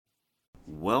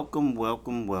Welcome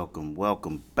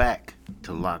back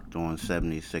to Locked On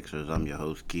 76ers. I'm your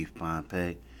host, Keith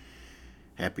Pompey.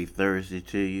 Happy Thursday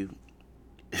to you.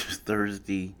 It's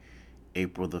Thursday,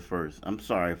 April the 1st. I'm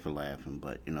sorry for laughing,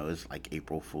 but it's like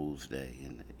April Fool's Day,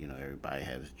 and everybody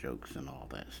has jokes and all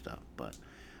that stuff, but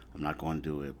I'm not going to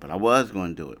do it, but I was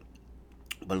going to do it.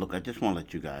 But look, I just want to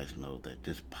let you guys know that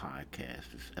this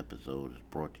podcast, this episode, is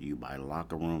brought to you by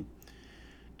Locker Room.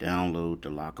 Download the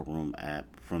Locker Room app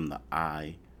from the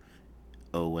iOS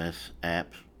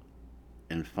apps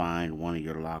and find one of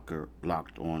your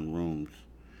locked on rooms.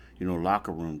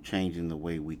 Locker room changing the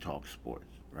way we talk sports,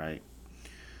 right?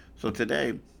 So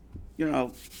today, you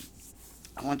know,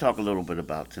 I want to talk a little bit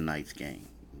about tonight's game.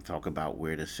 Talk about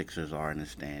where the Sixers are in the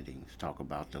standings. Talk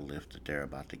about the lift that they're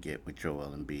about to get with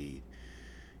Joel Embiid.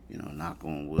 Knock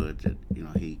on wood that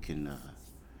he can.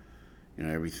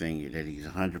 Everything that he's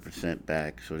 100%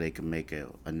 back, so they can make a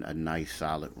nice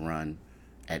solid run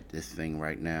at this thing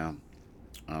right now.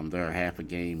 They're half a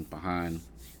game behind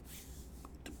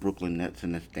the Brooklyn Nets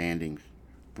in the standings.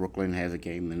 Brooklyn has a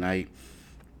game tonight.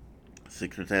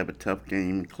 Sixers have a tough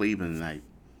game in Cleveland tonight.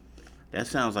 That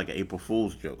sounds like an April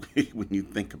Fool's joke when you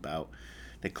think about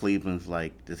that Cleveland's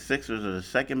like the Sixers are the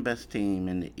second best team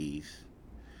in the East.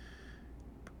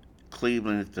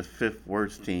 Cleveland is the fifth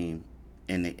worst team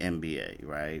in the NBA,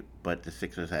 right? But the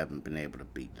Sixers haven't been able to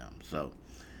beat them. So,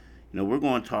 we're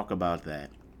going to talk about that.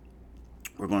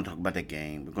 We're going to talk about the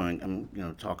game. We're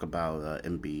going, talk about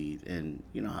Embiid, and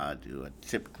you know how I do. I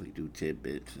typically do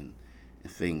tidbits and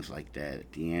things like that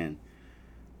at the end.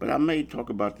 But I may talk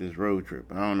about this road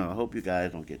trip. I don't know. I hope you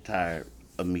guys don't get tired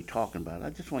of me talking about it.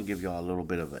 I just want to give y'all a little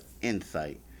bit of an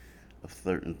insight of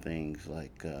certain things.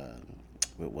 Like,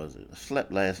 what was it? I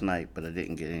slept last night, but I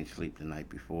didn't get any sleep the night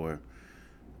before.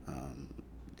 Um,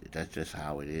 that's just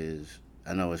how it is.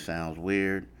 I know it sounds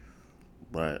weird,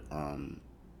 but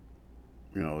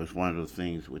it's one of those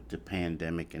things with the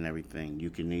pandemic and everything. You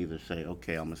can either say,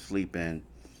 okay, I'm gonna sleep in,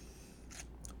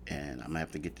 and I'm gonna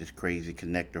have to get this crazy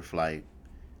connector flight,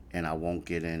 and I won't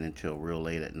get in until real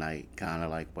late at night, kind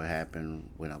of like what happened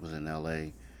when I was in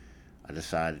LA. I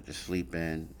decided to sleep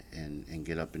in and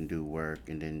get up and do work,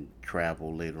 and then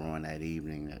travel later on that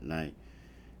evening, that night.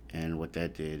 And what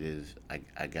that did is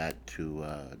I got to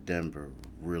Denver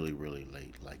really, really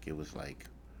late. Like it was like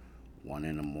 1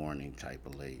 in the morning type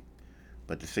of late.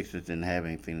 But the Sixers didn't have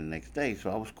anything the next day, so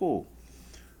I was cool.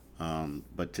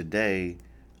 But today,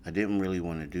 I didn't really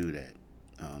want to do that.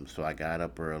 So I got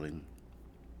up early,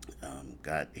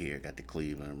 got to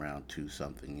Cleveland around 2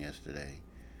 something yesterday,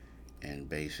 and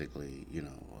basically,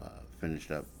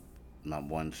 finished up my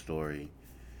one story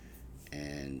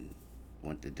and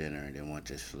went to dinner and then went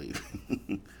to sleep.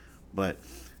 But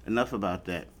enough about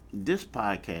that. This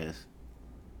podcast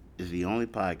is the only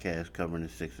podcast covering the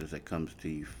Sixers that comes to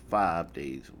you 5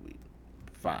 days a week.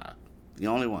 Five. The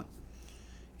only one.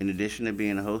 In addition to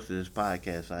being the host of this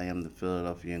podcast, I am the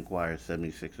Philadelphia Inquirer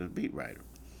 76ers beat writer.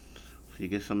 So you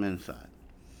get some insight.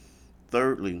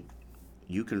 Thirdly,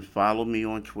 you can follow me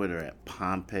on Twitter at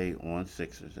Pompey on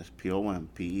Sixers. That's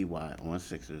Pompey on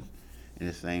Sixers. And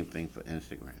the same thing for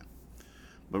Instagram.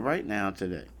 But right now,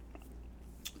 today,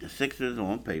 the Sixers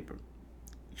on paper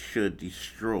should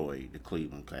destroy the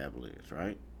Cleveland Cavaliers,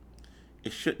 right?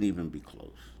 It shouldn't even be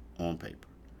close on paper.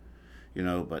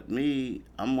 But me,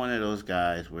 I'm one of those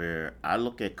guys where I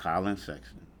look at Colin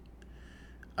Sexton,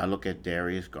 I look at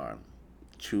Darius Garland,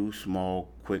 two small,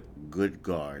 quick, good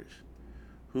guards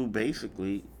who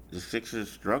basically the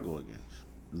Sixers struggle against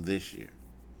this year.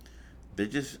 They're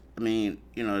just, I mean,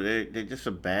 they're just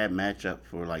a bad matchup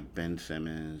for like Ben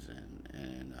Simmons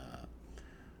and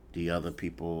the other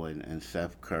people and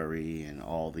Seth Curry and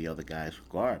all the other guys who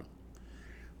guard them.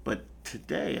 But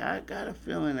today, I got a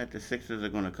feeling that the Sixers are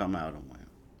going to come out and win.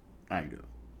 I do.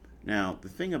 Now, the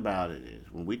thing about it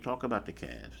is, when we talk about the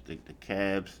Cavs, the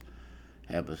Cavs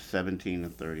have a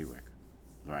 17-30 record,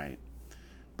 right?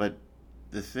 But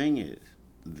the thing is,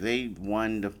 they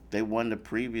won the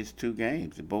previous 2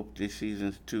 games, both this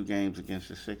season's 2 games against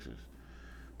the Sixers.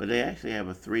 But they actually have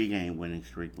a 3-game winning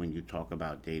streak when you talk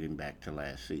about dating back to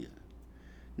last season.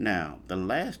 Now, the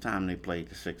last time they played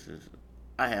the Sixers,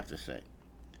 I have to say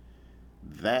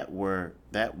that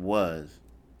was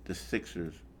the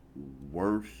Sixers'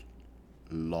 worst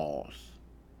loss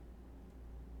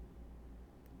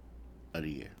of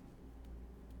the year.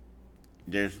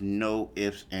 There's no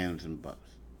ifs, ands, and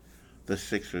buts. The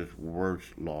Sixers'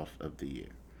 worst loss of the year.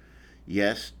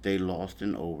 Yes, they lost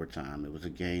in overtime. It was a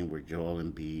game where Joel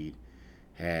Embiid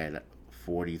had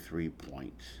 43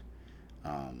 points.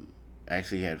 Um,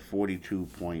 Actually had 42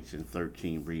 points and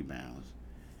 13 rebounds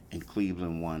and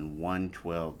Cleveland won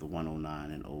 112 to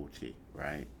 109 in OT,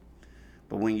 right?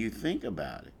 But when you think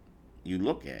about it, you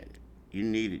look at it, you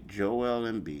needed Joel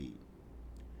Embiid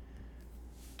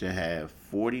to have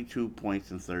 42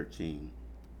 points and 13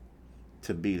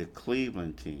 to beat a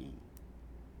Cleveland team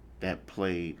that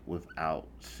played without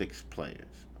six players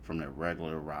from their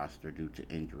regular roster due to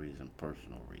injuries and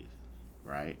personal reasons,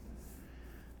 right?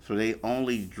 So they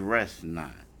only dressed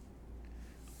nine.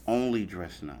 Only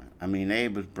dressed nine. I mean, they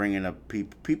was bringing up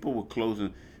people. People were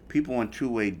closing. People on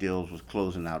two-way deals was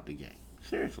closing out the game.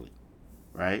 Seriously,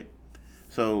 right?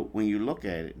 So when you look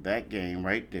at it, that game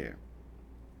right there,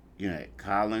 you know,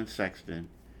 Colin Sexton,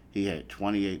 he had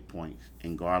 28 points,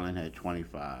 and Garland had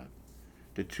 25.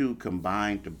 The two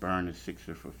combined to burn the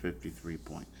Sixers for 53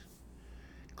 points.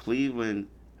 Cleveland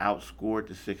outscored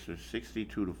the Sixers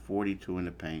 62 to 42 in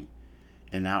the paint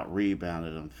and out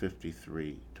rebounded them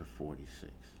 53 to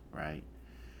 46, right?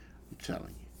 I'm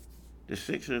telling you. The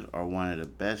Sixers are one of the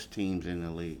best teams in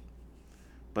the league,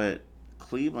 but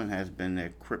Cleveland has been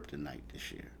their kryptonite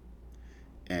this year.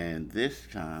 And this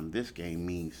time, this game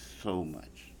means so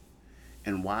much.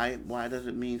 And why does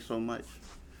it mean so much?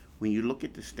 When you look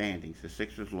at the standings, the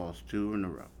Sixers lost two in a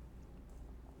row.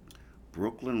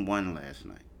 Brooklyn won last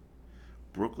night.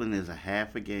 Brooklyn is a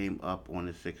half a game up on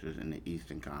the Sixers in the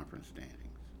Eastern Conference standings.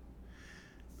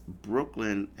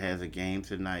 Brooklyn has a game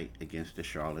tonight against the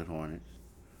Charlotte Hornets.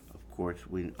 Of course,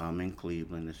 I'm in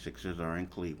Cleveland. The Sixers are in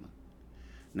Cleveland.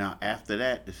 Now, after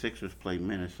that, the Sixers play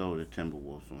Minnesota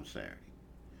Timberwolves on Saturday,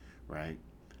 right?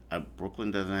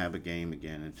 Brooklyn doesn't have a game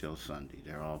again until Sunday.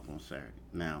 They're off on Saturday.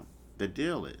 Now, the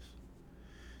deal is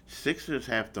Sixers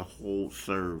have to hold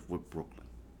serve with Brooklyn.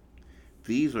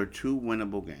 These are two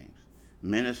winnable games.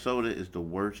 Minnesota is the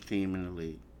worst team in the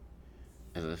league.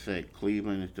 As I said,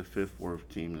 Cleveland is the fifth worst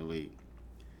team in the league.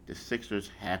 The Sixers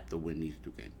have to win these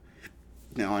two games.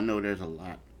 Now, I know there's a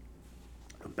lot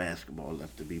of basketball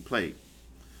left to be played,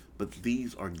 but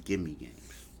these are gimme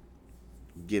games.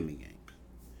 Gimme games.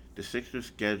 The Sixers'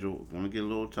 schedule is going to get a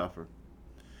little tougher.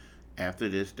 After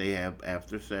this,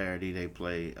 after Saturday they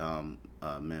play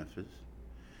Memphis,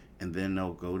 and then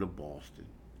they'll go to Boston,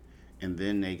 and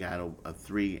then they got a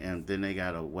three, and then they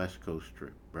got a West Coast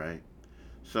trip, right?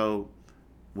 So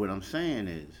what I'm saying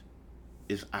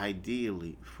is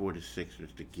ideally for the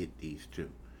Sixers to get these two,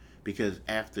 because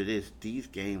after this, these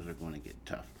games are going to get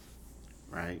tougher,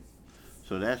 right?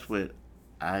 So that's what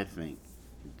I think.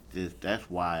 That's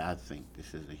why I think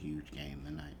this is a huge game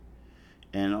tonight.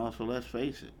 And also, let's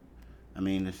face it. I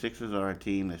mean, the Sixers are a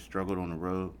team that struggled on the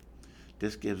road.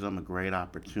 This gives them a great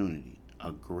opportunity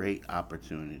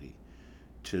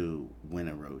to win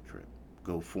a road trip.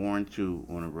 Go 4-2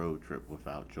 on a road trip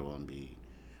without Joel Embiid,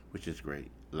 which is great.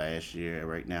 Last year,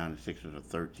 right now, the Sixers are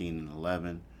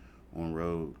 13-11 on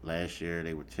road. Last year,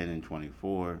 they were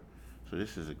 10-24. So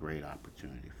this is a great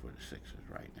opportunity for the Sixers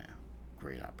right now.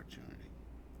 Great opportunity.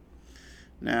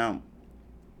 Now,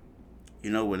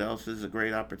 you know what else is a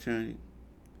great opportunity?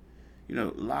 You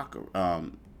know,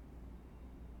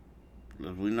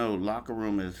 as we know, locker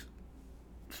room is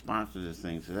sponsors this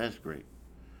thing, so that's great.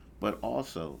 But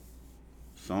also,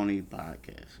 Sony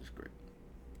Podcast is great.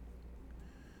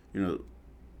 You know,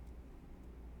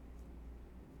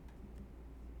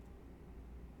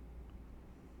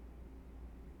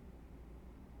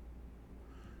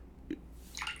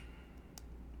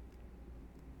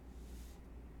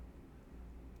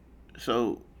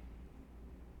 so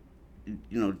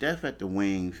Death at the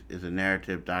Wings is a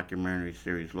narrative documentary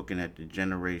series looking at the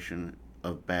generation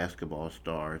of basketball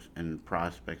stars and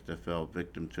prospects that fell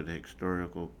victim to the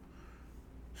historical,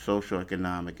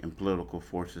 socioeconomic, and political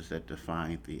forces that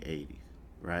defined the 80s,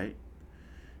 right?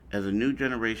 As a new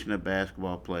generation of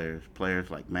basketball players, players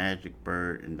like Magic,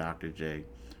 Bird, and Dr. J,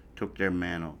 took their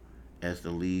mantle as the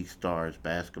league stars.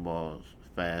 Basketball's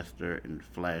faster and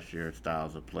flashier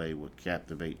styles of play would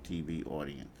captivate TV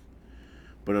audience.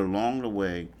 But along the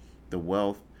way, the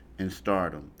wealth and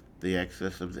stardom, the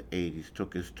excess of the 80s,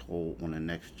 took its toll on the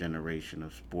next generation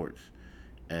of sports.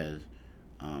 As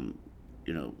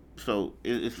so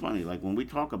it's funny. Like when we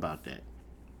talk about that,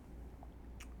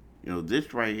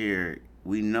 this right here,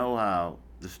 we know how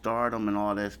the stardom and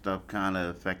all that stuff kind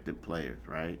of affected players,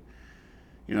 right?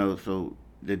 So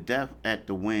the Death at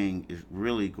the Wing is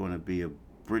really going to be a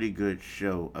pretty good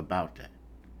show about that.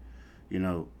 You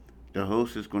know, the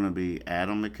host is going to be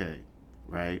Adam McKay,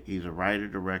 right? He's a writer,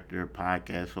 director,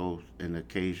 podcast host, and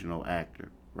occasional actor,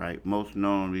 right? Most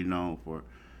notably known for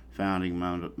founding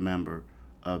member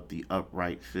of the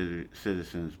Upright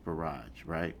Citizens Barrage,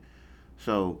 right?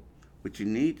 So, what you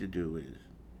need to do is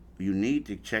you need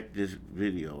to check this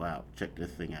video out, check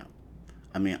this thing out.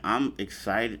 I mean, I'm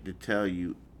excited to tell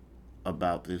you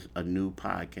about this a new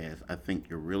podcast I think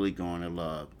you're really going to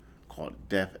love called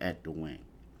Death at the Wing.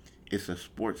 It's a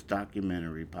sports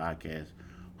documentary podcast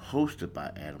hosted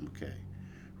by Adam McKay,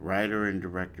 writer and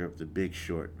director of The Big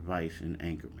Short, Vice, and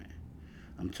Anchorman.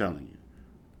 I'm telling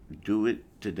you, do it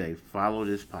today. Follow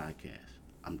this podcast.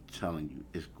 I'm telling you,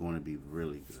 it's going to be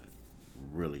really good.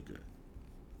 Really good.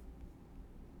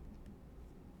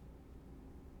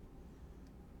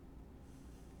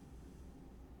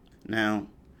 Now,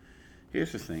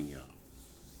 here's the thing, y'all.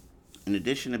 In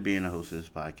addition to being a host of this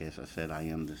podcast, I said I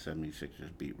am the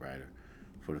 76ers beat writer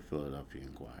for the Philadelphia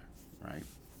Inquirer, right?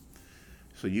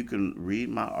 So you can read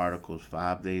my articles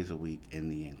 5 days a week in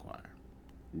the Inquirer.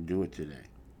 Do it today.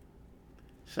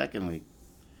 Secondly,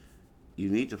 you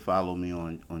need to follow me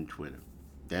on Twitter.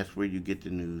 That's where you get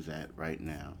the news at right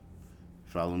now.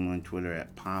 Follow me on Twitter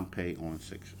at Pompey on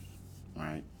Sixers,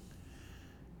 right?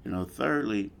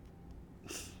 Thirdly,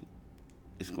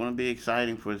 it's going to be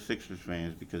exciting for the Sixers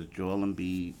fans because Joel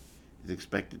Embiid is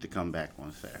expected to come back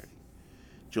on Saturday.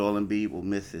 Joel Embiid will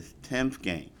miss his 10th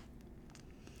game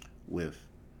with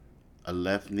a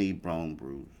left knee bone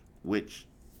bruise, which,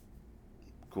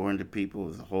 according to people,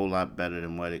 is a whole lot better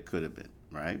than what it could have been,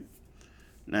 right?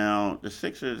 Now, the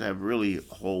Sixers have really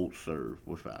hold served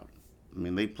without him. I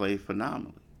mean, they play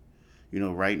phenomenally.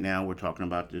 Right now we're talking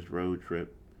about this road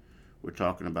trip. We're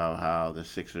talking about how the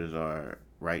Sixers are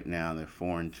right now, they're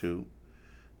 4-2.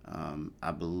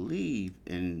 I believe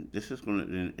in this is going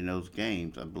to in those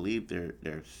games. I believe they're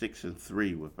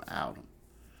 6-3 without him.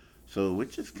 So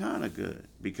which is kind of good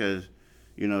because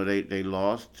they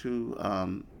lost to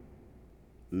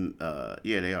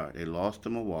yeah, they are. They lost to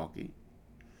Milwaukee,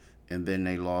 and then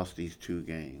they lost these two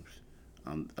games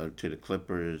to the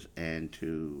Clippers and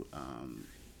to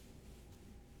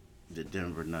the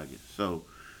Denver Nuggets. So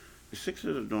the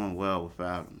Sixers are doing well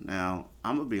without him. Now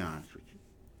I'm gonna be honest with you.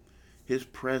 His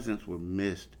presence was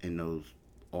missed in those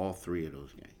all three of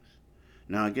those games.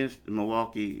 Now against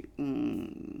Milwaukee,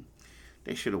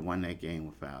 they should have won that game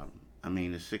without him. I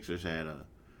mean, the Sixers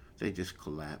they just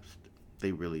collapsed.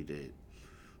 They really did.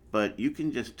 But you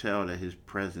can just tell that his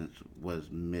presence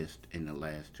was missed in the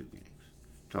last two games.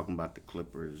 Talking about the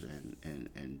Clippers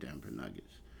and Denver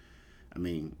Nuggets. I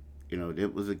mean,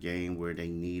 it was a game where they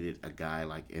needed a guy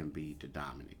like Embiid to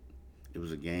dominate. It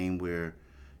was a game where,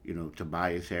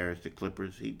 Tobias Harris, the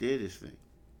Clippers, he did his thing.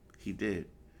 He did.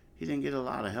 He didn't get a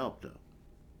lot of help, though.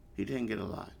 He didn't get a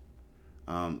lot.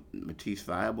 Matisse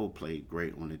Thybulle played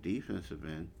great on the defensive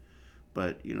end,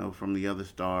 but, from the other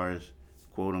stars,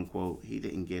 quote unquote, he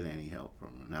didn't get any help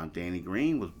from him. Now, Danny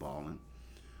Green was balling,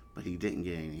 but he didn't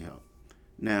get any help.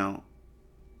 Now,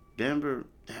 Denver,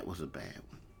 that was a bad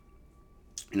one.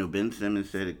 Ben Simmons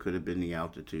said it could have been the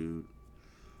altitude.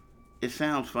 It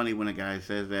sounds funny when a guy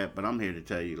says that, but I'm here to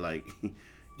tell you, like,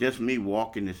 just me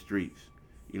walking the streets.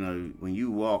 When you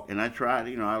walk, and I tried,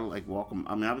 I like walking.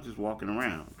 I mean, I was just walking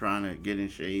around, trying to get in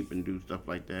shape and do stuff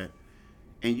like that,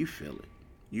 and you feel it.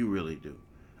 You really do.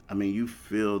 I mean, you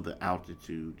feel the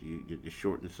altitude, you get the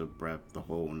shortness of breath, the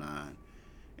whole nine.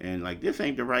 And like, this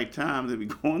ain't the right time to be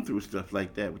going through stuff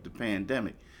like that with the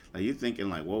pandemic. Like, you're thinking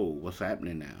like, whoa, what's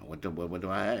happening now? What do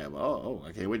I have?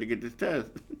 I can't wait to get this test.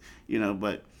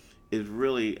 But it's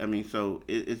really, I mean, so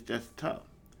it's just tough.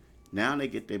 Now they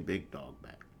get their big dog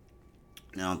back.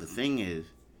 Now the thing is,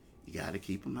 you got to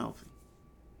keep him healthy.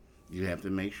 You have to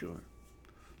make sure.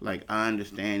 Like, I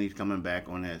understand he's coming back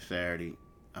on that Saturday.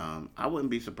 I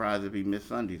wouldn't be surprised if he missed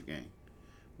Sunday's game.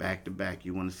 Back to back,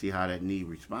 you want to see how that knee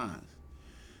responds.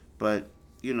 But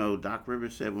Doc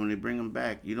Rivers said when they bring him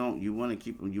back, you want to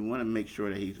keep him, you want to make sure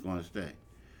that he's going to stay.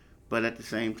 But at the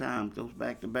same time, those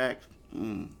back to backs,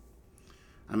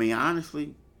 I mean,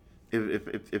 honestly,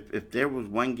 if there was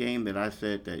one game that I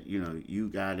said that you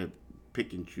got to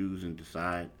pick and choose and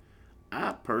decide,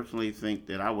 I personally think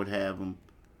that I would have him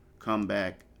come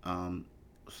back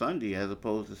Sunday as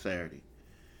opposed to Saturday,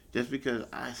 just because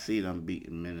I see them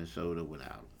beating Minnesota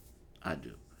without him. I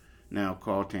do. Now,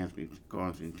 Carlton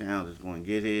Towns is going to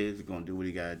get his. He's going to do what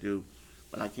he got to do.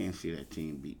 But I can't see that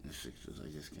team beating the Sixers. I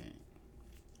just can't.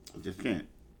 I just can't.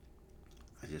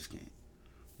 I just can't.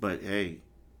 But, hey,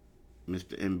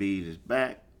 Mr. Embiid is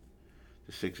back.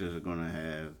 The Sixers are going to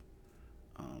have,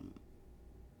 um,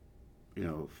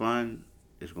 fun.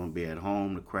 It's going to be at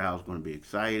home. The crowd's going to be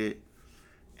excited.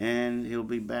 And he'll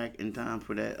be back in time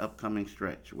for that upcoming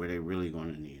stretch where they're really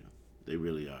going to need him. They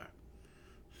really are.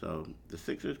 So the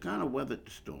Sixers kind of weathered the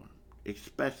storm,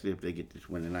 especially if they get this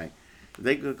win tonight. If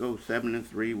they could go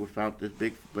 7-3 without the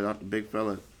big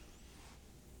fella,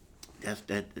 that's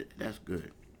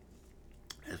good.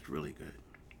 That's really good.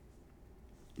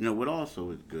 You know what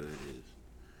also is good is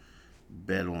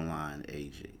Bet Online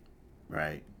AG,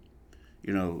 right?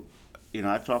 You know,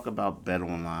 I talk about Bet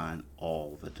Online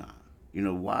all the time. You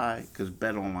know why? Because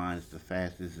Bet Online is the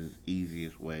fastest and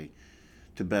easiest way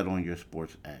to bet on your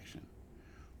sports action.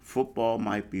 Football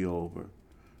might be over,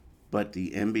 but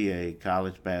the NBA,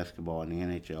 college basketball, and the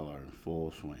NHL are in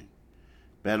full swing.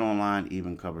 BetOnline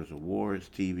even covers awards,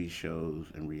 TV shows,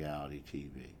 and reality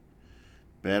TV.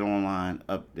 BetOnline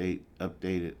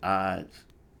updated odds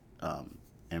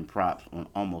and props on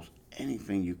almost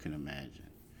anything you can imagine.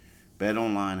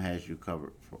 BetOnline has you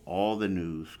covered for all the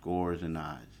news, scores, and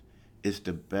odds. It's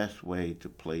the best way to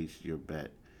place your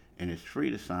bet, and it's free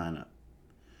to sign up.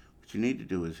 What you need to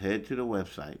do is head to the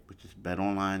website, which is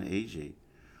BetOnline AG,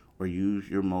 or use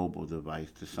your mobile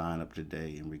device to sign up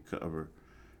today and recover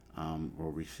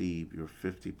or receive your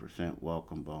 50%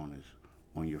 welcome bonus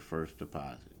on your first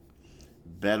deposit.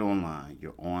 Bet Online,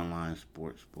 your online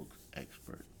sportsbook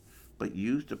expert. But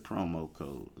use the promo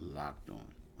code Locked On.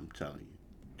 I'm telling you,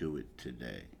 do it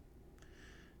today.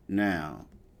 Now,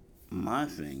 my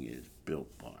thing is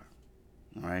Built Bar,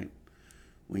 right?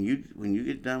 When you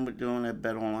get done with doing that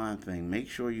Bet Online thing, make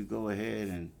sure you go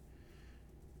ahead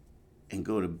and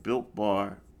go to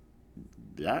builtbar.com,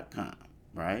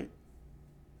 right?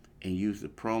 And use the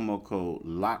promo code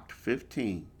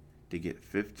LOCKED15 to get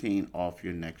 15 off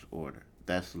your next order.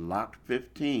 That's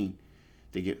LOCKED15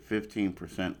 to get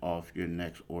 15% off your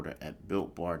next order at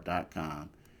builtbar.com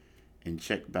and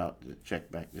check back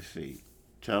to see.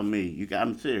 Tell me,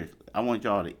 I'm serious. I want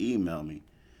y'all to email me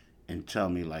and tell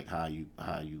me like how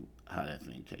that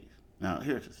thing tastes. Now,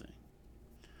 here's the thing.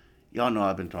 Y'all know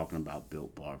I've been talking about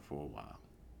Built Bar for a while.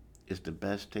 It's the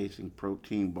best tasting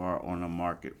protein bar on the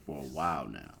market for a while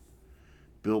now.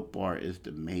 Built Bar is the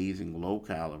amazing low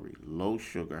calorie, low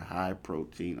sugar, high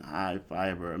protein, high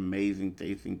fiber, amazing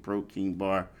tasting protein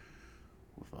bar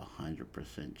with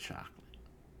 100% chocolate.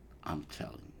 I'm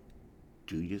telling you,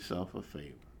 do yourself a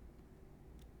favor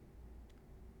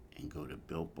and go to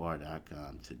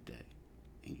builtbar.com today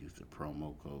and use the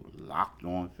promo code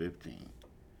LOCKEDON15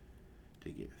 to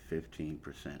get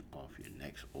 15% off your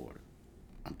next order.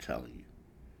 I'm telling you,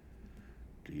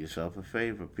 do yourself a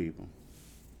favor, people.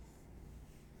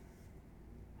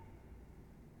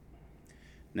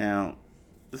 Now,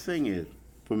 the thing is,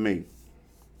 for me,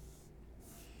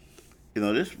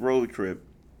 this road trip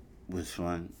was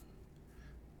fun.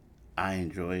 I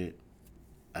enjoy it.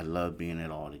 I love being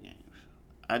at all the games.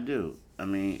 I do. I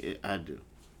mean, I do.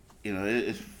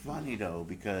 It's funny though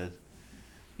because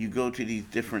you go to these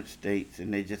different states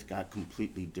and they just got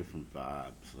completely different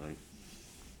vibes.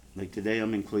 Like today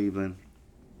I'm in Cleveland,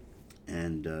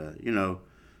 and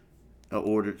I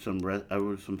ordered some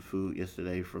food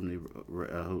yesterday from the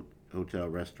hotel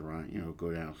restaurant.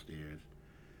 Go downstairs,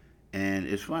 and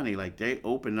it's funny. Like they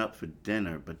open up for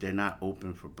dinner, but they're not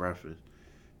open for breakfast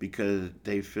because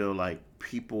they feel like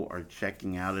people are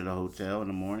checking out of the hotel in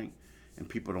the morning, and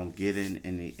people don't get in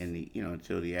the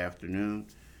until the afternoon,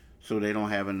 so they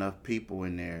don't have enough people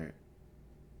in there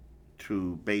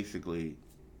to basically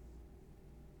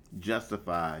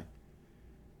justify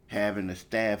having the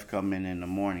staff come in the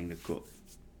morning to cook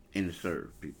and to serve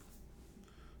people.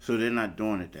 So they're not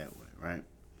doing it that way, right?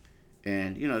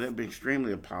 And they've been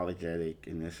extremely apologetic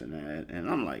and this and that, and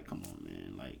I'm like, come on,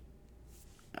 man, like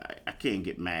I can't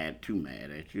get too mad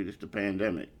at you. It's the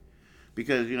pandemic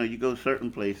because you go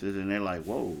certain places and they're like,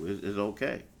 whoa, it's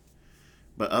okay,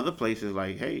 but other places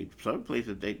like, hey, some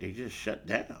places they just shut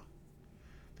down.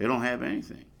 They don't have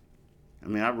anything. I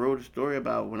mean, I wrote a story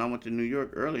about when I went to New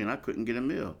York early and I couldn't get a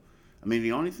meal. I mean,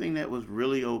 the only thing that was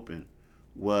really open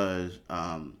was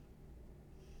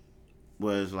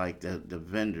like the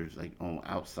vendors like on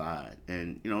outside,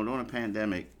 and during the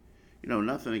pandemic,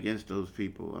 nothing against those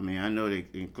people. I mean, I know they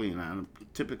can clean.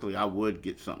 Typically, I would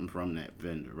get something from that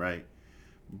vendor, right?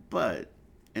 But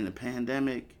in the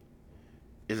pandemic,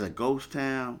 it's a ghost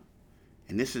town,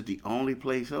 and this is the only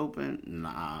place open.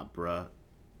 Nah, bruh.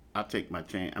 I'll take my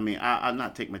chance. I mean, I'll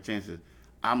not take my chances.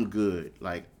 I'm good.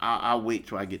 Like, I'll wait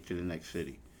till I get to the next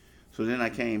city. So then I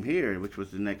came here, which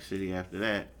was the next city after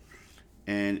that,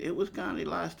 and it was kind of a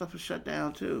lot of stuff was shut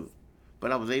down too.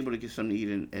 But I was able to get something to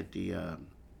eat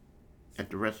at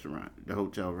the restaurant, the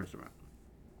hotel restaurant.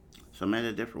 So I'm at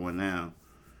a different one now,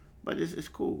 but it's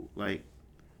cool. Like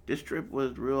this trip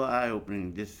was real eye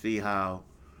opening. Just see how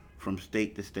from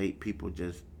state to state people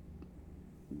just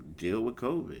deal with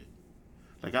COVID.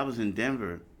 Like I was in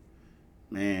Denver,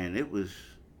 man. It was.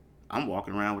 I'm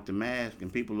walking around with the mask,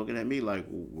 and people looking at me like,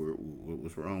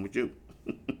 "What's wrong with you?"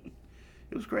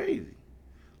 It was crazy.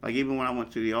 Like even when I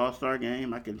went to the All Star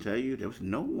game, I can tell you there was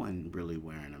no one really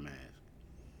wearing a mask.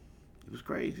 it was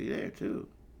crazy there too.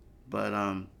 But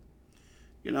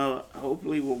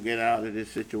hopefully we'll get out of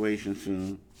this situation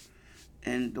soon.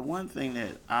 And the one thing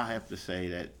that I have to say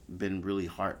that been really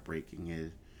heartbreaking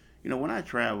is, when I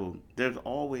travel, there's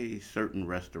always certain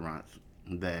restaurants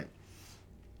that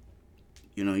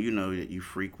you know that you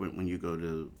frequent when you go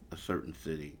to a certain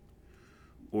city,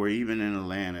 or even in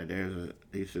Atlanta, there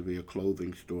used to be a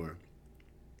clothing store,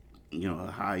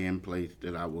 a high end place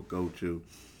that I would go to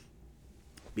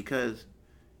because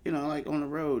like on the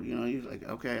road, you're like,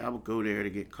 okay, I would go there to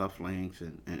get cufflinks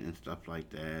and stuff like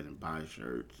that and buy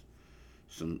shirts,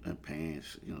 some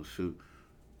pants, suit.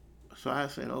 So I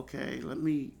said, okay, let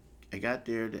me. I got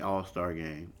there at the All Star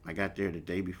game. I got there the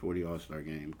day before the All Star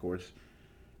game. Of course,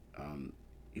 um,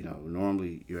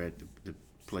 normally you're at the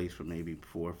place for maybe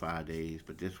 4 or 5 days,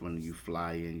 but this one you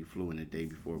fly in. You flew in the day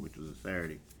before, which was a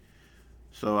Saturday.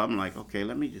 So I'm like, okay,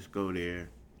 let me just go there,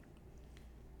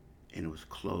 and it was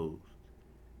closed.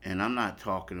 And I'm not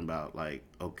talking about like,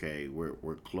 okay,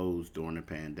 we're closed during the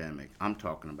pandemic. I'm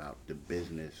talking about the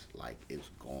business like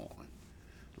it's gone,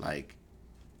 like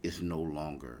it's no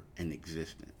longer in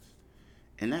existence.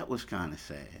 And that was kind of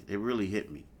sad. It really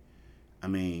hit me. I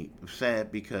mean,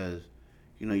 sad because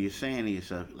you're saying to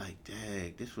yourself like,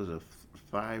 dang, this was a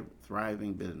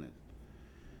thriving business,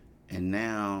 and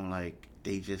now like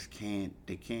they just can't,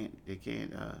 they couldn't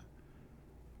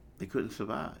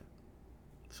survive.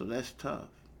 So that's tough.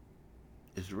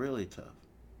 It's really tough.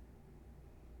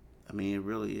 I mean, it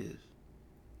really is.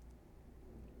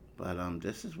 But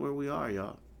this is where we are,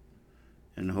 y'all.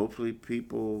 And hopefully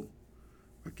people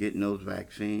are getting those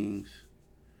vaccines.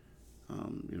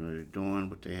 They're doing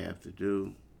what they have to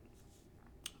do.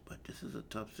 But this is a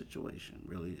tough situation,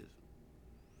 really is.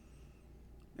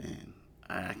 Man,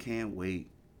 I can't wait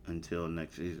until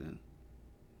next season.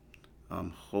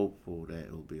 I'm hopeful that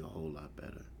it will be a whole lot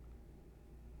better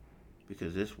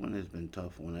because this one has been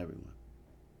tough on everyone.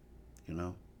 You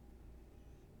know,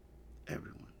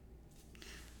 everyone.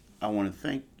 I want to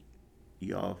thank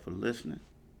y'all for listening.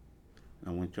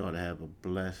 I want y'all to have a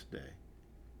blessed day.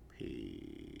 Peace.